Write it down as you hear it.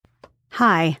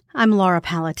Hi, I'm Laura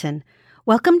Paladin.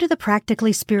 Welcome to the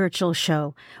Practically Spiritual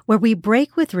Show, where we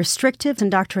break with restrictive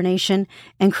indoctrination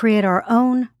and create our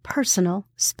own personal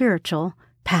spiritual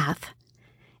path.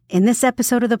 In this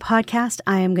episode of the podcast,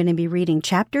 I am going to be reading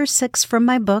Chapter 6 from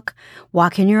my book,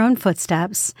 Walk in Your Own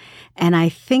Footsteps, and I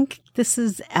think this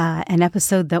is an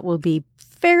episode that will be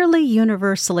fairly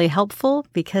universally helpful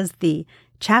because the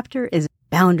chapter is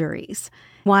boundaries.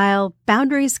 While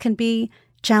boundaries can be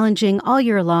challenging all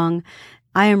year long,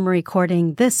 I am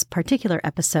recording this particular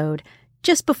episode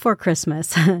just before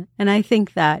Christmas, and I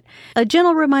think that a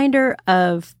gentle reminder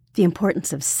of the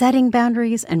importance of setting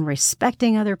boundaries and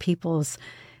respecting other people's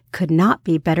could not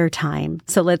be better time.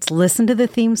 So let's listen to the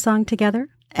theme song together,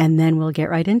 and then we'll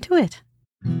get right into it.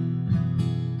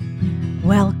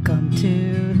 Welcome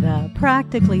to the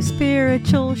Practically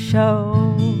Spiritual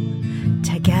Show.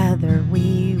 Together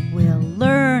we will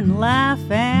learn, laugh,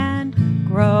 and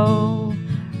grow,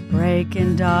 break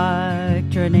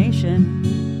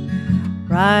indoctrination,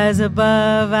 rise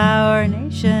above our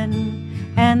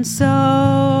nation, and soar.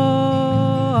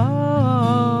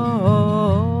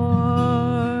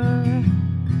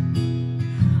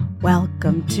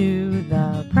 Welcome to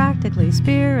the Practically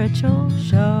Spiritual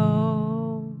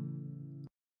Show.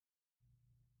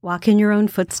 Walk in Your Own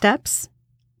Footsteps,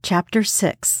 Chapter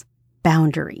 6,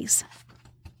 Boundaries.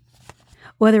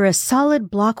 Whether a solid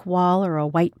block wall or a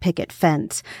white picket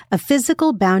fence, a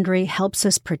physical boundary helps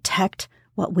us protect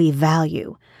what we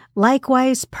value.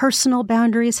 Likewise, personal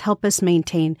boundaries help us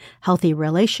maintain healthy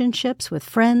relationships with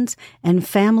friends and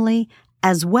family,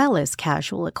 as well as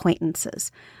casual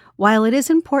acquaintances. While it is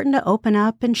important to open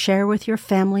up and share with your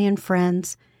family and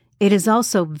friends, it is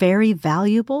also very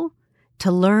valuable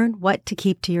to learn what to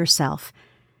keep to yourself,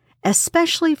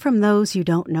 especially from those you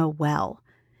don't know well.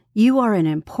 You are an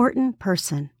important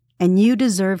person, and you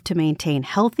deserve to maintain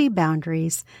healthy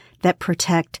boundaries that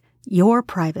protect your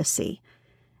privacy.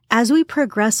 As we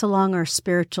progress along our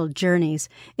spiritual journeys,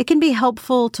 it can be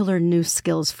helpful to learn new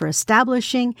skills for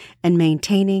establishing and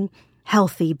maintaining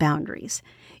healthy boundaries.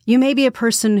 You may be a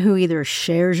person who either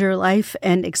shares your life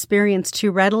and experience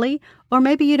too readily, or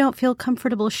maybe you don't feel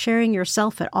comfortable sharing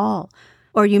yourself at all,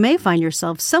 or you may find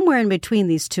yourself somewhere in between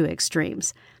these two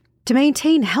extremes. To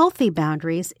maintain healthy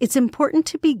boundaries, it's important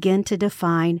to begin to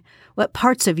define what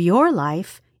parts of your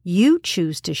life you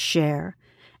choose to share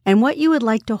and what you would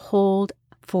like to hold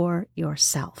for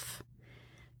yourself.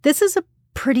 This is a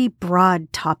pretty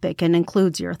broad topic and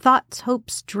includes your thoughts,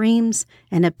 hopes, dreams,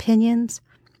 and opinions,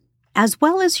 as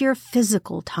well as your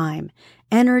physical time,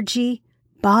 energy,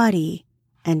 body,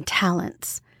 and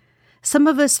talents. Some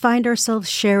of us find ourselves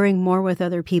sharing more with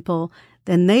other people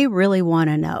than they really want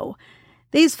to know.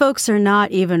 These folks are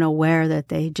not even aware that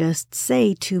they just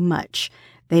say too much.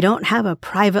 They don't have a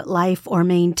private life or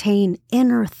maintain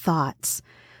inner thoughts.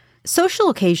 Social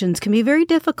occasions can be very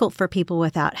difficult for people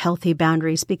without healthy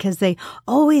boundaries because they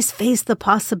always face the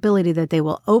possibility that they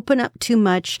will open up too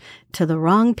much to the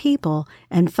wrong people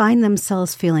and find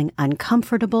themselves feeling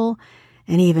uncomfortable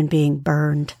and even being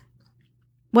burned.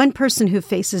 One person who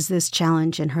faces this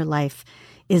challenge in her life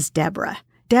is Deborah.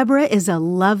 Deborah is a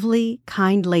lovely,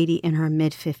 kind lady in her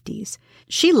mid-50s.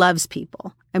 She loves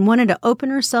people and wanted to open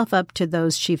herself up to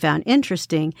those she found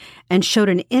interesting and showed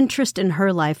an interest in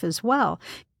her life as well.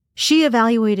 She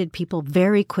evaluated people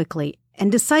very quickly and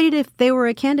decided if they were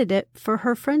a candidate for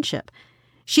her friendship.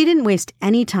 She didn't waste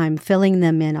any time filling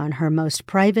them in on her most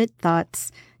private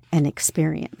thoughts and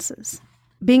experiences.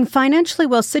 Being financially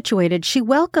well situated, she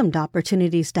welcomed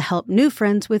opportunities to help new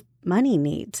friends with money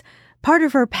needs. Part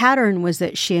of her pattern was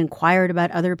that she inquired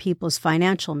about other people's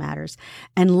financial matters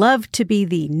and loved to be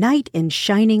the knight in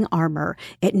shining armor.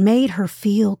 It made her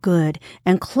feel good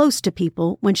and close to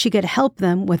people when she could help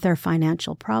them with their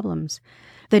financial problems.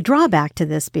 The drawback to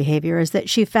this behavior is that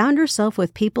she found herself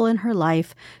with people in her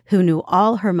life who knew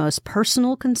all her most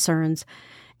personal concerns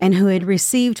and who had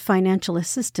received financial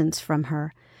assistance from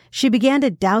her. She began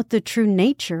to doubt the true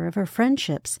nature of her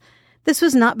friendships. This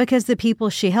was not because the people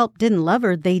she helped didn't love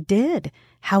her, they did.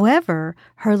 However,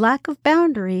 her lack of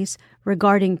boundaries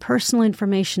regarding personal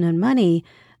information and money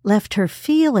left her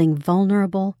feeling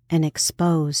vulnerable and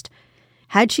exposed.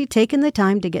 Had she taken the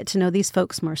time to get to know these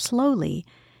folks more slowly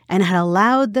and had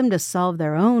allowed them to solve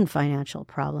their own financial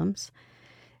problems,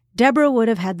 Deborah would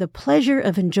have had the pleasure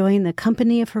of enjoying the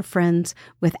company of her friends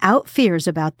without fears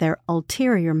about their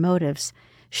ulterior motives.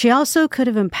 She also could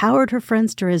have empowered her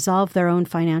friends to resolve their own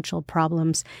financial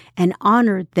problems and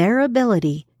honored their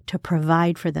ability to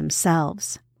provide for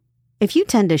themselves. If you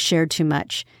tend to share too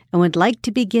much and would like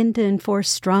to begin to enforce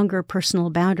stronger personal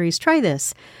boundaries, try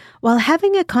this. While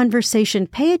having a conversation,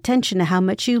 pay attention to how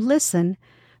much you listen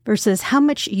versus how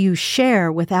much you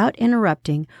share without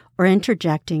interrupting or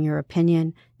interjecting your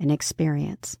opinion and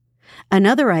experience.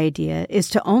 Another idea is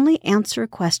to only answer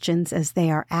questions as they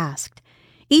are asked.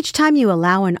 Each time you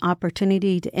allow an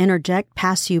opportunity to interject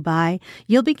pass you by,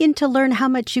 you'll begin to learn how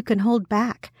much you can hold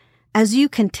back. As you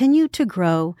continue to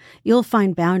grow, you'll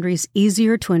find boundaries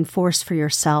easier to enforce for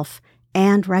yourself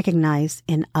and recognize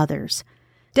in others.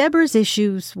 Deborah's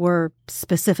issues were,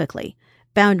 specifically,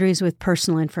 boundaries with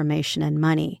personal information and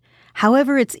money.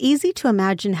 However, it's easy to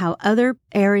imagine how other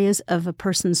areas of a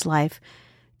person's life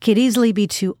could easily be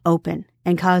too open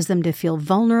and cause them to feel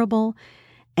vulnerable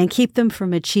and keep them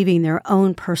from achieving their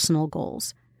own personal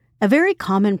goals. A very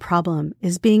common problem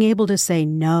is being able to say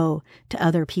no to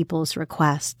other people's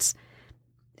requests.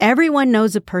 Everyone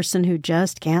knows a person who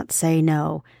just can't say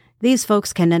no. These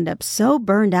folks can end up so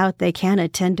burned out they can't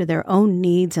attend to their own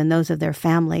needs and those of their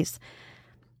families.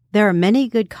 There are many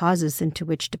good causes into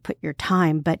which to put your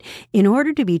time, but in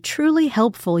order to be truly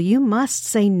helpful, you must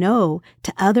say no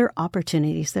to other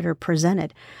opportunities that are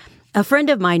presented. A friend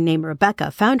of mine named Rebecca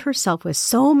found herself with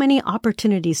so many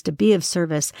opportunities to be of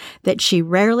service that she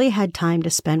rarely had time to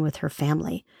spend with her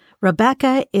family.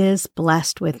 Rebecca is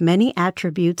blessed with many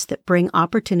attributes that bring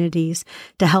opportunities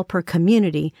to help her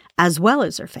community as well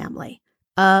as her family.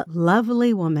 A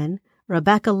lovely woman,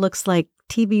 Rebecca looks like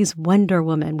TV's Wonder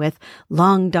Woman with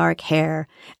long dark hair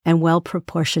and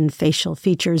well-proportioned facial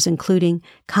features, including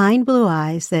kind blue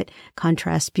eyes that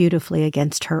contrast beautifully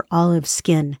against her olive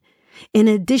skin. In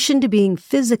addition to being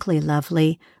physically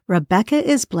lovely, Rebecca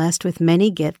is blessed with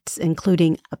many gifts,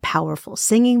 including a powerful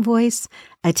singing voice,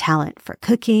 a talent for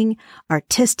cooking,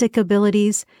 artistic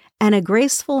abilities, and a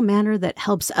graceful manner that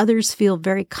helps others feel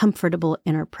very comfortable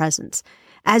in her presence.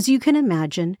 As you can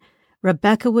imagine,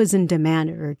 Rebecca was in demand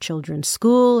at her children's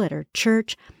school, at her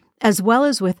church, as well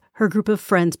as with her group of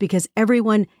friends because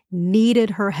everyone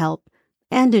needed her help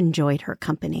and enjoyed her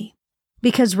company.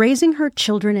 Because raising her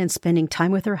children and spending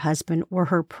time with her husband were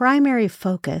her primary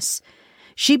focus,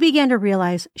 she began to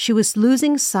realize she was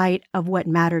losing sight of what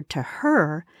mattered to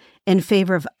her in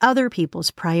favor of other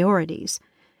people's priorities.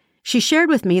 She shared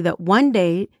with me that one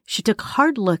day she took a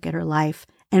hard look at her life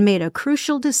and made a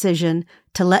crucial decision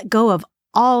to let go of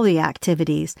all the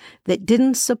activities that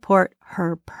didn't support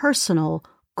her personal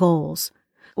goals.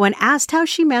 When asked how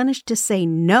she managed to say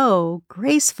no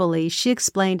gracefully, she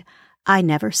explained, "I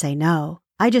never say no.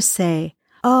 I just say,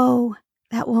 oh,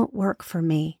 that won't work for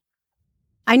me."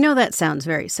 I know that sounds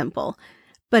very simple,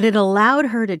 but it allowed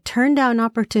her to turn down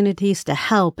opportunities to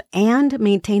help and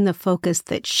maintain the focus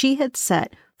that she had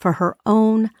set for her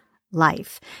own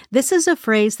life. This is a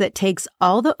phrase that takes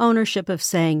all the ownership of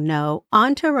saying no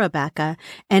onto Rebecca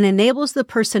and enables the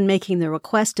person making the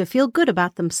request to feel good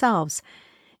about themselves.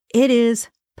 It is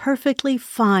perfectly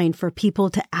fine for people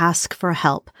to ask for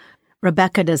help.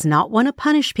 Rebecca does not want to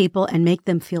punish people and make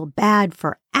them feel bad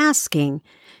for asking.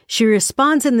 She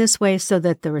responds in this way so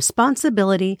that the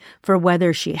responsibility for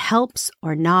whether she helps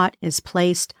or not is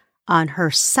placed on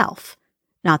herself,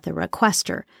 not the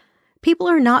requester. People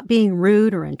are not being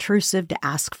rude or intrusive to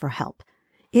ask for help.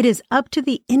 It is up to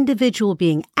the individual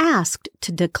being asked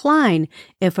to decline,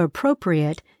 if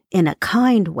appropriate, in a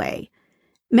kind way.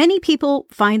 Many people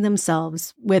find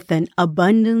themselves with an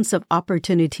abundance of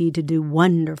opportunity to do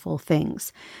wonderful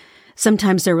things.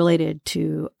 Sometimes they're related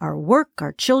to our work,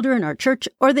 our children, our church,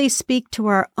 or they speak to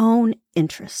our own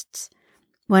interests.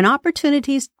 When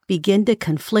opportunities begin to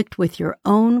conflict with your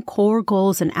own core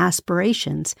goals and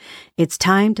aspirations, it's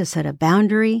time to set a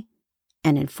boundary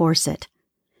and enforce it.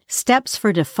 Steps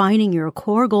for defining your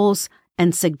core goals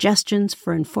and suggestions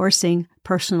for enforcing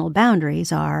personal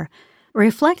boundaries are: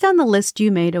 reflect on the list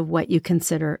you made of what you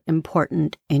consider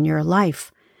important in your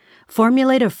life.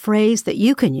 Formulate a phrase that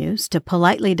you can use to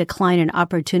politely decline an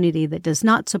opportunity that does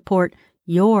not support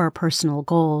your personal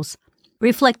goals.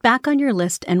 Reflect back on your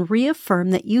list and reaffirm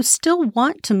that you still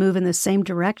want to move in the same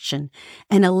direction,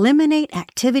 and eliminate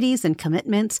activities and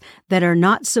commitments that are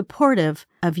not supportive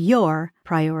of your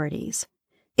priorities.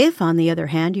 If, on the other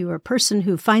hand, you are a person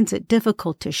who finds it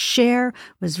difficult to share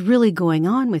what's really going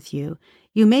on with you,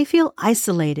 you may feel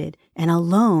isolated and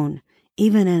alone,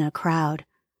 even in a crowd.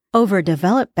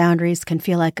 Overdeveloped boundaries can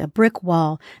feel like a brick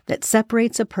wall that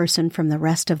separates a person from the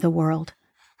rest of the world.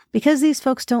 Because these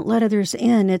folks don't let others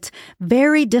in, it's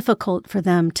very difficult for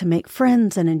them to make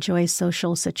friends and enjoy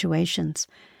social situations.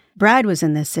 Brad was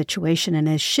in this situation and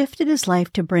has shifted his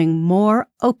life to bring more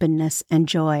openness and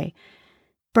joy.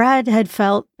 Brad had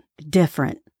felt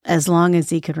different as long as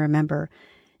he could remember.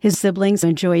 His siblings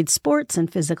enjoyed sports and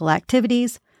physical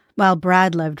activities, while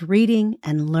Brad loved reading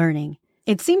and learning.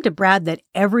 It seemed to Brad that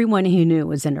everyone he knew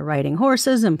was into riding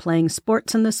horses and playing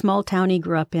sports in the small town he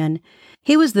grew up in.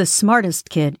 He was the smartest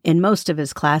kid in most of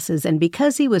his classes, and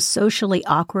because he was socially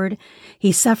awkward,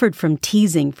 he suffered from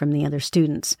teasing from the other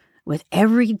students. With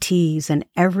every tease and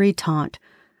every taunt,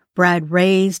 Brad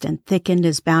raised and thickened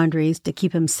his boundaries to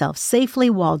keep himself safely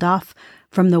walled off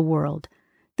from the world.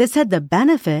 This had the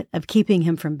benefit of keeping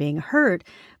him from being hurt,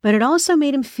 but it also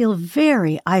made him feel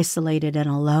very isolated and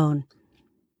alone.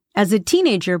 As a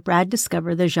teenager, Brad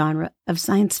discovered the genre of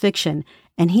science fiction,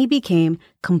 and he became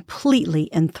completely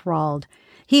enthralled.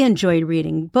 He enjoyed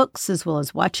reading books as well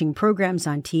as watching programs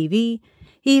on TV.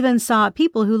 He even saw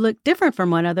people who looked different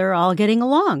from one another all getting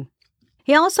along.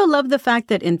 He also loved the fact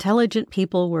that intelligent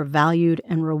people were valued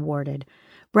and rewarded.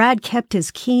 Brad kept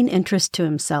his keen interest to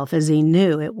himself as he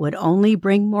knew it would only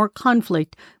bring more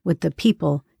conflict with the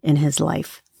people in his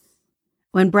life.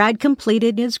 When Brad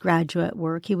completed his graduate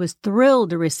work, he was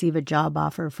thrilled to receive a job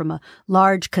offer from a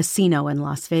large casino in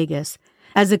Las Vegas.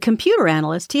 As a computer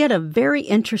analyst, he had a very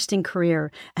interesting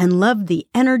career and loved the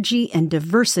energy and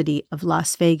diversity of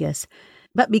Las Vegas.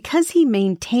 But because he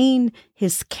maintained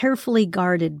his carefully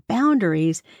guarded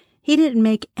boundaries, he didn't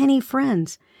make any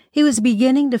friends. He was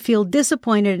beginning to feel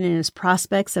disappointed in his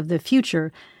prospects of the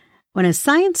future when a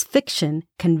science fiction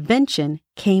convention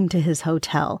came to his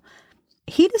hotel.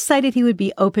 He decided he would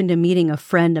be open to meeting a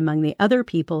friend among the other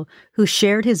people who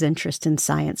shared his interest in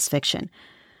science fiction.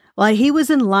 While he was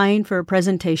in line for a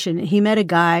presentation, he met a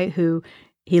guy who,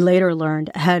 he later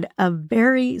learned, had a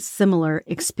very similar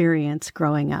experience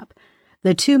growing up.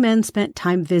 The two men spent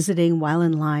time visiting while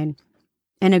in line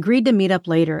and agreed to meet up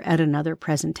later at another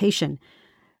presentation.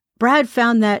 Brad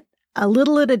found that a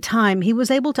little at a time, he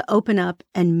was able to open up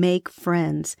and make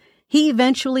friends. He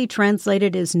eventually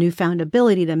translated his newfound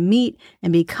ability to meet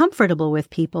and be comfortable with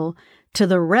people to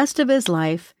the rest of his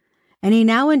life, and he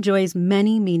now enjoys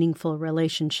many meaningful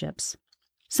relationships.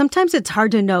 Sometimes it's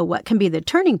hard to know what can be the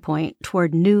turning point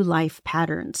toward new life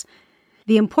patterns.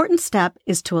 The important step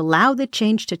is to allow the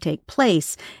change to take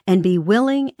place and be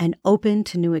willing and open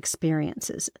to new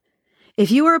experiences.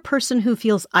 If you are a person who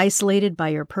feels isolated by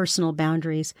your personal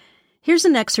boundaries, here's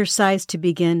an exercise to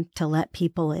begin to let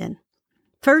people in.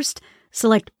 First,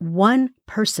 select one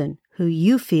person who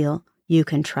you feel you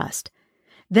can trust.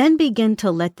 Then begin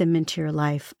to let them into your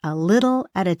life a little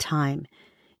at a time.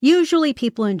 Usually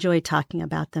people enjoy talking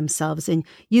about themselves, and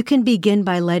you can begin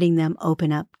by letting them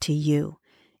open up to you.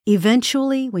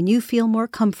 Eventually, when you feel more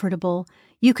comfortable,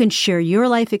 you can share your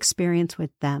life experience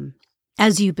with them.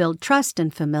 As you build trust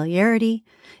and familiarity,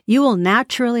 you will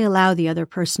naturally allow the other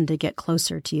person to get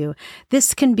closer to you.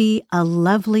 This can be a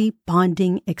lovely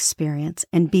bonding experience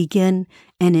and begin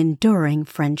an enduring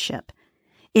friendship.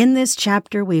 In this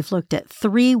chapter, we've looked at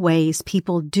 3 ways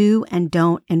people do and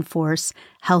don't enforce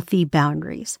healthy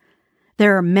boundaries.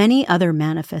 There are many other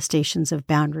manifestations of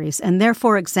boundaries and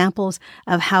therefore examples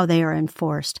of how they are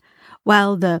enforced.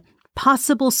 While the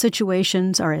possible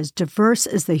situations are as diverse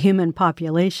as the human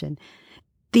population,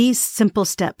 these simple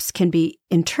steps can be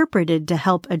interpreted to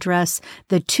help address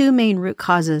the 2 main root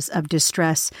causes of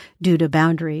distress due to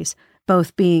boundaries,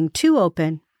 both being too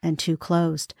open and too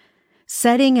closed.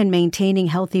 Setting and maintaining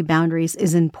healthy boundaries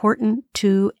is important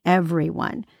to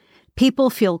everyone. People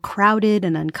feel crowded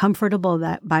and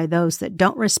uncomfortable by those that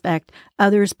don't respect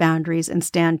others' boundaries and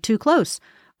stand too close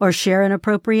or share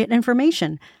inappropriate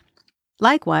information.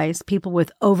 Likewise, people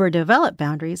with overdeveloped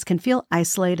boundaries can feel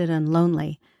isolated and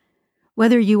lonely.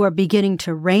 Whether you are beginning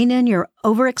to rein in your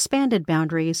overexpanded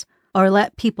boundaries or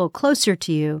let people closer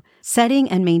to you, setting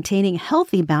and maintaining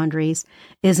healthy boundaries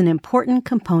is an important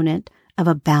component of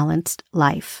a balanced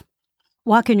life.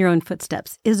 Walk in Your Own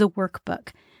Footsteps is a workbook,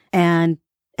 and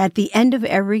at the end of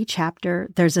every chapter,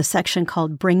 there's a section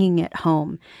called Bringing It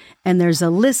Home, and there's a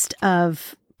list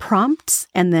of prompts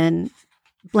and then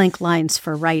blank lines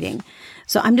for writing.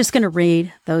 So I'm just going to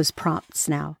read those prompts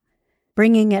now.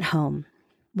 Bringing it home.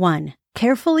 1.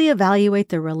 Carefully evaluate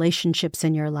the relationships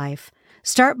in your life.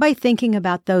 Start by thinking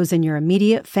about those in your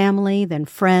immediate family, then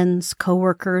friends,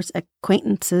 coworkers,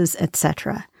 acquaintances,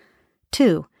 etc.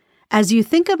 2. As you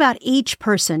think about each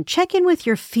person, check in with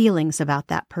your feelings about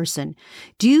that person.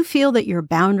 Do you feel that your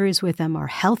boundaries with them are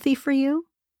healthy for you?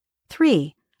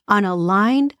 3. On a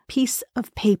lined piece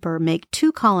of paper, make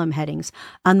 2 column headings.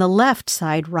 On the left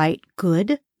side, write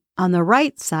good. On the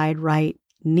right side, write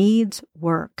needs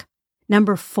work.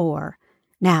 4.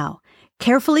 Now,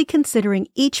 carefully considering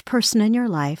each person in your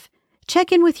life,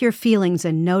 check in with your feelings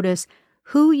and notice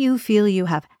who you feel you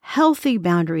have healthy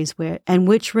boundaries with and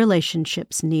which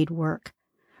relationships need work.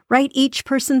 Write each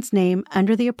person's name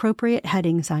under the appropriate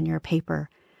headings on your paper.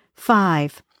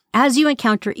 5. As you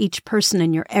encounter each person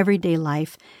in your everyday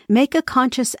life, make a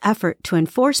conscious effort to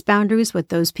enforce boundaries with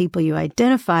those people you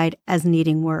identified as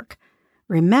needing work.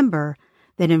 Remember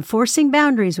that enforcing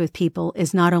boundaries with people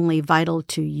is not only vital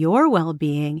to your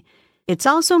well-being, it's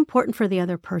also important for the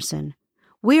other person.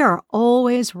 We are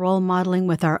always role modeling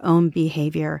with our own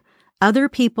behavior. Other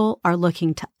people are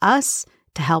looking to us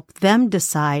to help them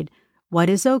decide what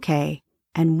is okay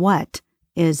and what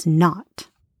is not.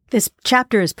 This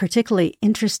chapter is particularly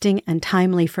interesting and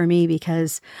timely for me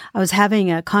because I was having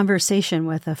a conversation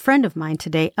with a friend of mine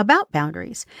today about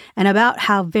boundaries and about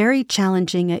how very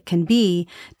challenging it can be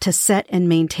to set and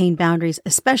maintain boundaries,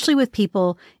 especially with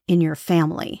people in your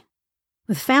family.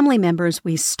 With family members,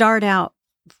 we start out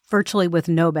virtually with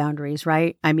no boundaries,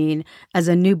 right? I mean, as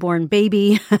a newborn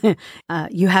baby,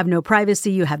 you have no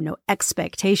privacy, you have no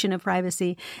expectation of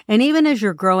privacy. And even as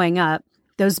you're growing up,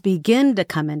 those begin to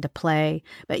come into play,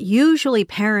 but usually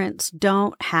parents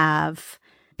don't have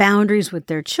boundaries with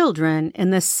their children in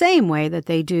the same way that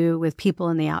they do with people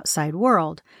in the outside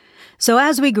world. So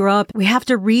as we grow up, we have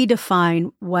to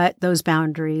redefine what those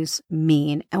boundaries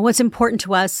mean and what's important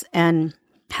to us and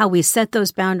how we set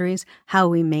those boundaries, how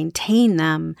we maintain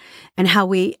them, and how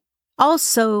we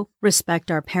also respect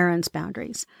our parents'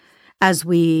 boundaries. As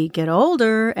we get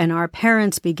older and our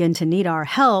parents begin to need our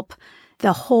help,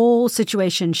 the whole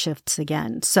situation shifts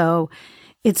again. So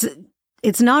it's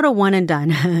not a one and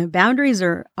done. Boundaries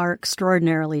are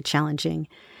extraordinarily challenging.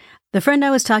 The friend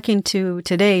I was talking to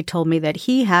today told me that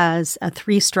he has a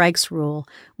 3 strikes rule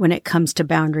when it comes to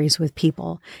boundaries with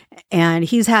people. And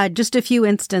he's had just a few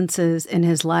instances in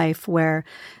his life where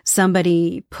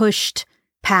somebody pushed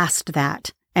past that,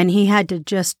 and he had to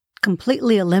just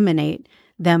completely eliminate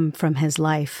them from his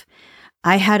life.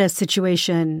 I had a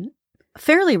situation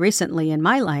fairly recently in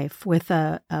my life with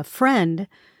a friend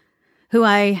who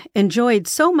I enjoyed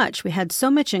so much. We had so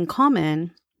much in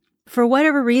common. For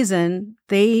whatever reason,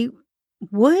 they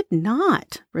would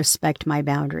not respect my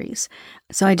boundaries.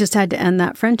 So I just had to end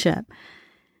that friendship.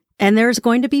 And there's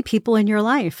going to be people in your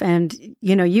life. And,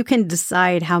 you can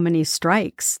decide how many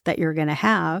strikes that you're going to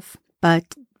have, but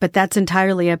that's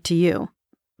entirely up to you.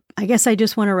 I guess I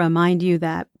just want to remind you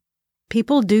that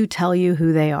people do tell you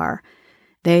who they are.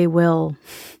 They will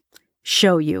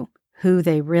show you who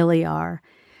they really are.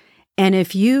 And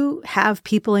if you have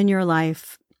people in your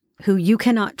life who you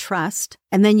cannot trust,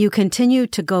 and then you continue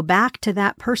to go back to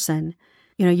that person,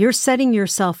 you're setting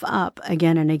yourself up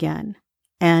again and again.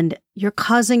 And you're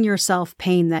causing yourself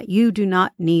pain that you do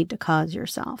not need to cause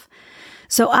yourself.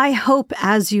 So I hope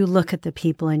as you look at the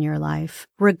people in your life,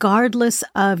 regardless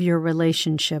of your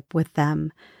relationship with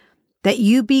them, that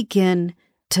you begin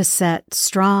to set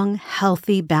strong,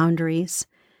 healthy boundaries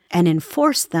and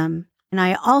enforce them. And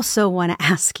I also want to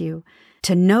ask you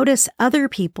to notice other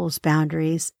people's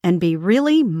boundaries and be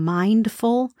really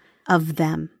mindful of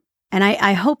them. And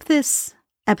I hope this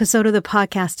episode of the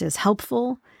podcast is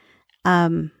helpful.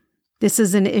 This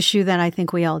is an issue that I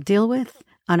think we all deal with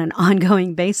on an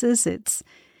ongoing basis. It's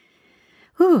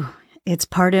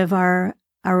part of our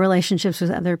relationships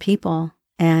with other people.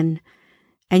 And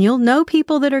you'll know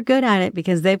people that are good at it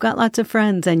because they've got lots of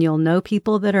friends, and you'll know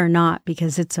people that are not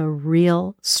because it's a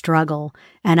real struggle.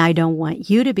 And I don't want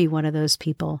you to be one of those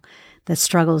people that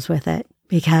struggles with it,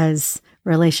 because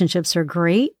relationships are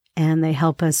great and they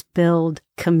help us build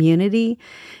community.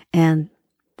 And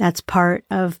that's part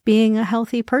of being a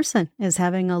healthy person, is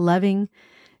having a loving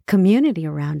community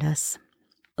around us.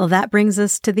 Well, that brings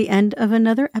us to the end of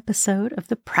another episode of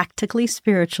the Practically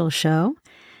Spiritual Show.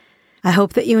 I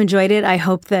hope that you enjoyed it. I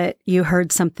hope that you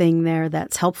heard something there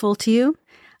that's helpful to you.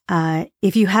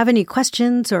 If you have any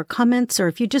questions or comments, or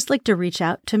if you'd just like to reach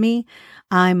out to me,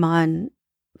 I'm on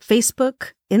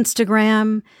Facebook,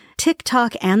 Instagram,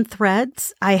 TikTok, and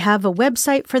Threads. I have a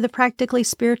website for the Practically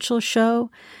Spiritual Show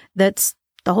that's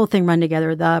the whole thing run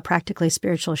together,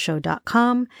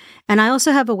 thepracticallyspiritualshow.com. And I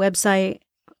also have a website,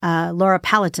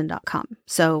 laurapaladin.com.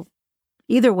 So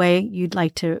either way you'd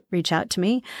like to reach out to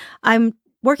me. I'm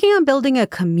working on building a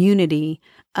community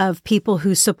of people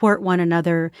who support one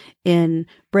another in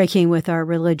breaking with our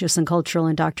religious and cultural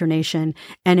indoctrination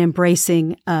and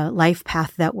embracing a life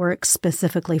path that works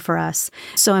specifically for us.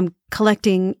 So I'm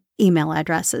collecting email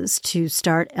addresses to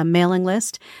start a mailing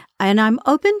list, and I'm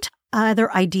open to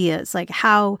other ideas, like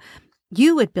how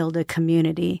you would build a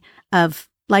community of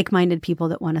like-minded people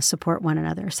that want to support one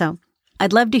another. So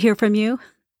I'd love to hear from you.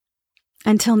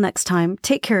 Until next time,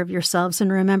 take care of yourselves,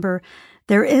 and remember,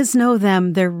 there is no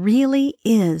them. There really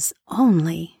is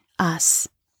only us.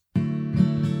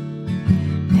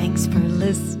 Thanks for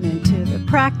listening to the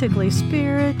Practically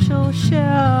Spiritual Show.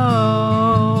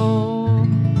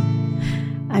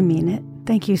 I mean it.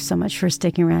 Thank you so much for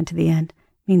sticking around to the end.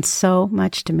 It means so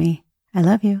much to me. I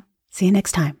love you. See you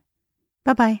next time.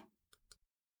 Bye-bye.